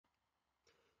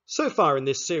So far in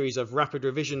this series of rapid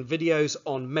revision videos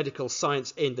on medical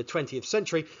science in the 20th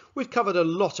century, we've covered a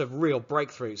lot of real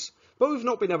breakthroughs, but we've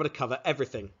not been able to cover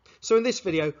everything. So in this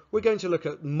video, we're going to look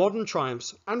at modern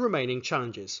triumphs and remaining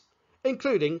challenges,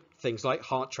 including things like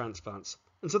heart transplants.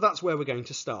 And so that's where we're going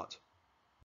to start.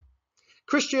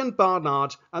 Christiaan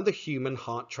Barnard and the human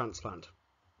heart transplant.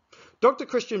 Dr.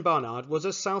 Christiaan Barnard was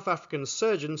a South African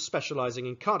surgeon specialising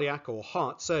in cardiac or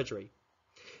heart surgery.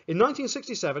 In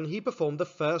 1967, he performed the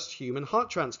first human heart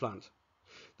transplant.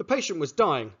 The patient was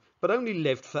dying, but only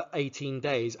lived for 18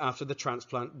 days after the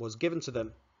transplant was given to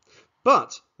them.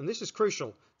 But, and this is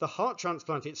crucial, the heart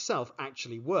transplant itself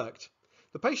actually worked.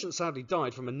 The patient sadly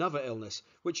died from another illness,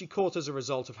 which he caught as a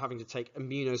result of having to take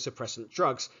immunosuppressant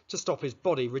drugs to stop his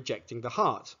body rejecting the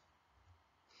heart.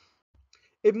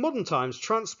 In modern times,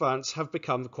 transplants have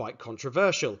become quite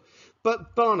controversial,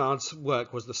 but Barnard's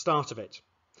work was the start of it.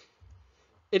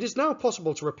 It is now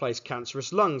possible to replace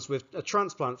cancerous lungs with a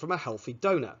transplant from a healthy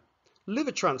donor.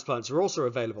 Liver transplants are also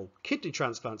available, kidney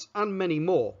transplants, and many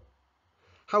more.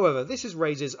 However, this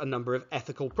raises a number of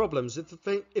ethical problems if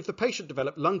the patient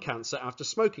developed lung cancer after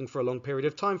smoking for a long period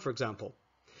of time, for example.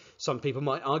 Some people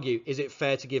might argue, is it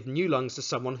fair to give new lungs to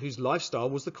someone whose lifestyle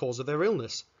was the cause of their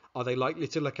illness? Are they likely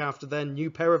to look after their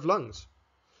new pair of lungs?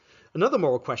 Another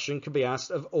moral question can be asked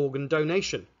of organ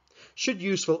donation. Should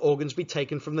useful organs be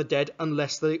taken from the dead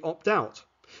unless they opt out?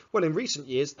 Well, in recent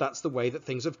years, that's the way that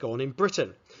things have gone in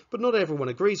Britain, but not everyone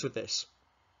agrees with this.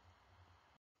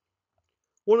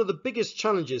 One of the biggest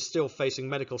challenges still facing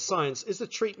medical science is the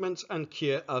treatment and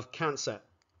cure of cancer.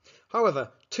 However,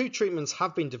 two treatments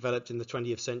have been developed in the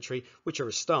 20th century, which are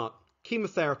a start: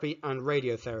 chemotherapy and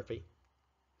radiotherapy.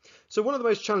 So one of the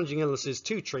most challenging illnesses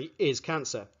to treat is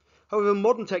cancer. However,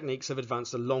 modern techniques have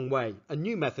advanced a long way, and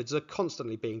new methods are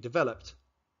constantly being developed.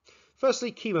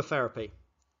 Firstly, chemotherapy.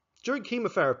 During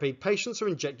chemotherapy, patients are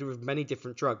injected with many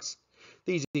different drugs.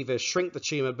 These either shrink the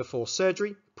tumour before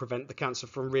surgery, prevent the cancer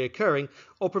from reoccurring,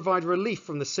 or provide relief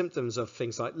from the symptoms of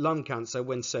things like lung cancer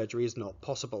when surgery is not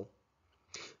possible.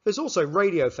 There's also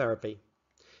radiotherapy.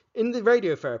 In the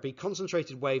radiotherapy,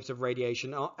 concentrated waves of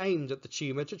radiation are aimed at the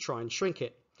tumour to try and shrink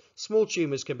it. Small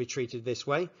tumours can be treated this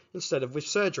way instead of with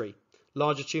surgery.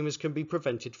 Larger tumours can be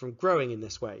prevented from growing in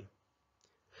this way.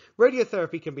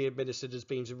 Radiotherapy can be administered as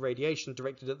beams of radiation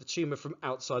directed at the tumour from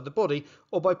outside the body,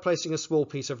 or by placing a small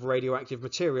piece of radioactive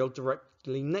material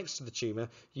directly next to the tumour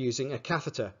using a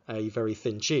catheter, a very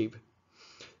thin tube.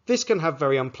 This can have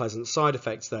very unpleasant side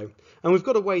effects though, and we've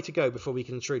got a way to go before we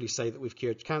can truly say that we've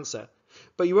cured cancer.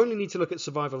 But you only need to look at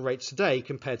survival rates today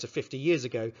compared to 50 years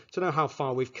ago to know how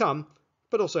far we've come,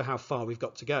 but also how far we've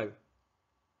got to go.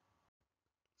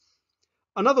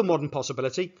 Another modern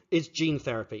possibility is gene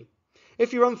therapy.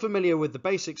 If you're unfamiliar with the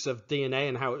basics of DNA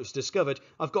and how it was discovered,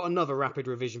 I've got another rapid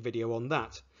revision video on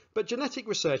that, but genetic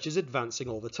research is advancing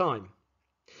all the time.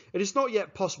 It is not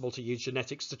yet possible to use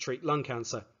genetics to treat lung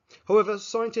cancer. However,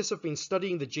 scientists have been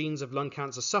studying the genes of lung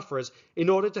cancer sufferers in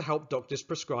order to help doctors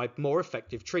prescribe more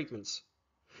effective treatments.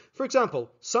 For example,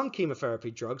 some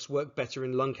chemotherapy drugs work better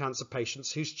in lung cancer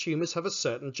patients whose tumours have a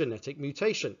certain genetic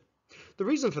mutation. The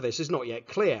reason for this is not yet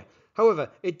clear. However,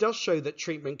 it does show that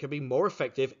treatment can be more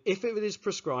effective if it is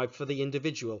prescribed for the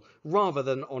individual, rather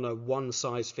than on a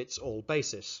one-size-fits-all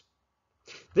basis.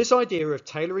 This idea of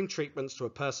tailoring treatments to a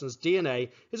person's DNA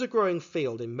is a growing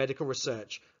field in medical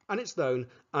research, and it's known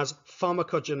as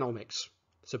pharmacogenomics.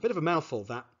 It's a bit of a mouthful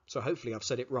that, so hopefully I've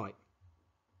said it right.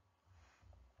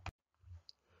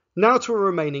 Now to a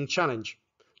remaining challenge: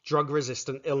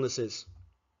 drug-resistant illnesses.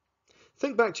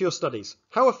 Think back to your studies.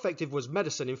 How effective was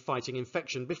medicine in fighting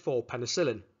infection before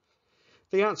penicillin?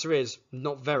 The answer is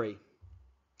not very.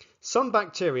 Some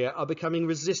bacteria are becoming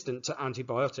resistant to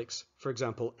antibiotics, for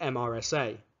example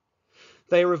MRSA.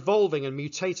 They are evolving and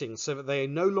mutating so that they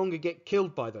no longer get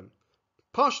killed by them,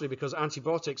 partially because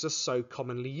antibiotics are so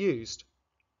commonly used.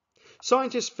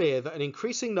 Scientists fear that an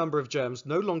increasing number of germs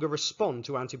no longer respond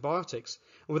to antibiotics,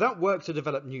 and without work to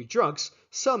develop new drugs,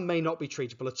 some may not be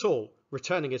treatable at all,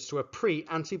 returning us to a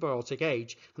pre-antibiotic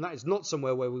age, and that is not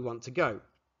somewhere where we want to go.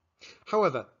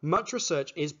 However, much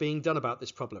research is being done about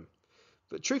this problem,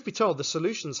 but truth be told, the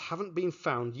solutions haven't been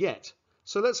found yet,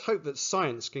 so let's hope that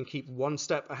science can keep one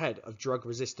step ahead of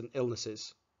drug-resistant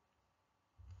illnesses.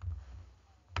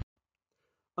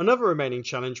 Another remaining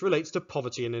challenge relates to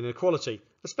poverty and inequality,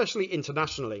 especially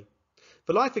internationally.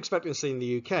 The life expectancy in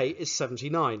the UK is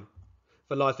 79.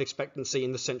 The life expectancy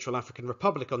in the Central African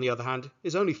Republic, on the other hand,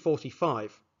 is only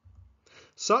 45.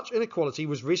 Such inequality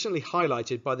was recently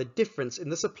highlighted by the difference in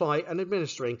the supply and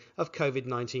administering of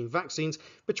COVID-19 vaccines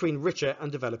between richer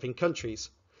and developing countries.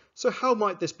 So how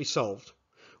might this be solved?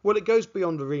 Well, it goes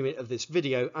beyond the remit of this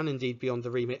video and indeed beyond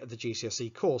the remit of the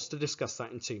GCSE course to discuss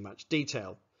that in too much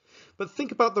detail. But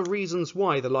think about the reasons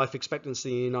why the life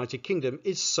expectancy in the United Kingdom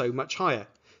is so much higher.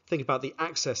 Think about the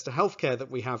access to healthcare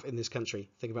that we have in this country.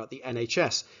 Think about the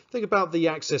NHS. Think about the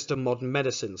access to modern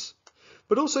medicines.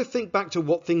 But also think back to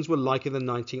what things were like in the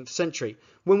 19th century,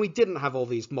 when we didn't have all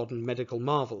these modern medical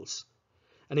marvels.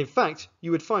 And in fact,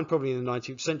 you would find probably in the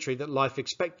 19th century that life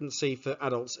expectancy for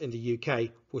adults in the UK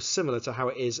was similar to how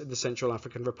it is in the Central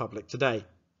African Republic today.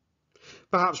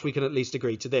 Perhaps we can at least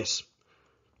agree to this.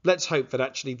 Let's hope that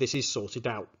actually this is sorted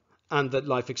out, and that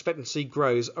life expectancy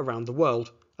grows around the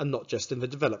world and not just in the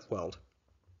developed world.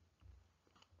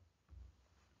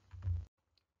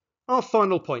 Our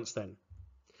final points then.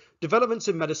 Developments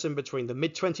in medicine between the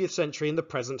mid-20th century and the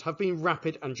present have been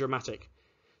rapid and dramatic.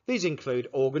 These include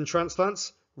organ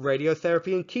transplants,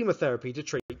 radiotherapy and chemotherapy to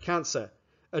treat cancer,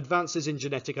 advances in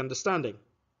genetic understanding.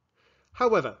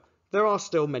 However, there are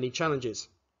still many challenges.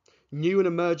 New and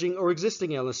emerging or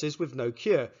existing illnesses with no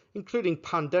cure, including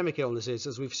pandemic illnesses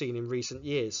as we've seen in recent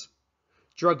years,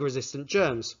 drug-resistant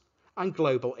germs, and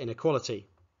global inequality.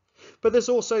 But there's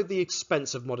also the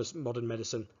expense of modern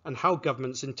medicine and how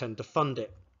governments intend to fund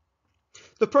it.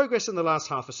 The progress in the last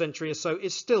half a century or so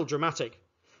is still dramatic,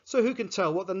 so who can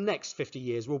tell what the next 50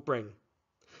 years will bring?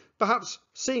 Perhaps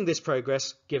seeing this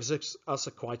progress gives us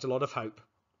quite a lot of hope.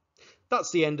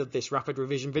 That's the end of this rapid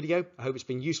revision video. I hope it's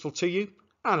been useful to you,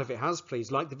 and if it has,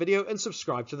 please like the video and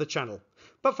subscribe to the channel.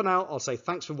 But for now, I'll say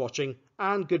thanks for watching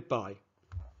and goodbye.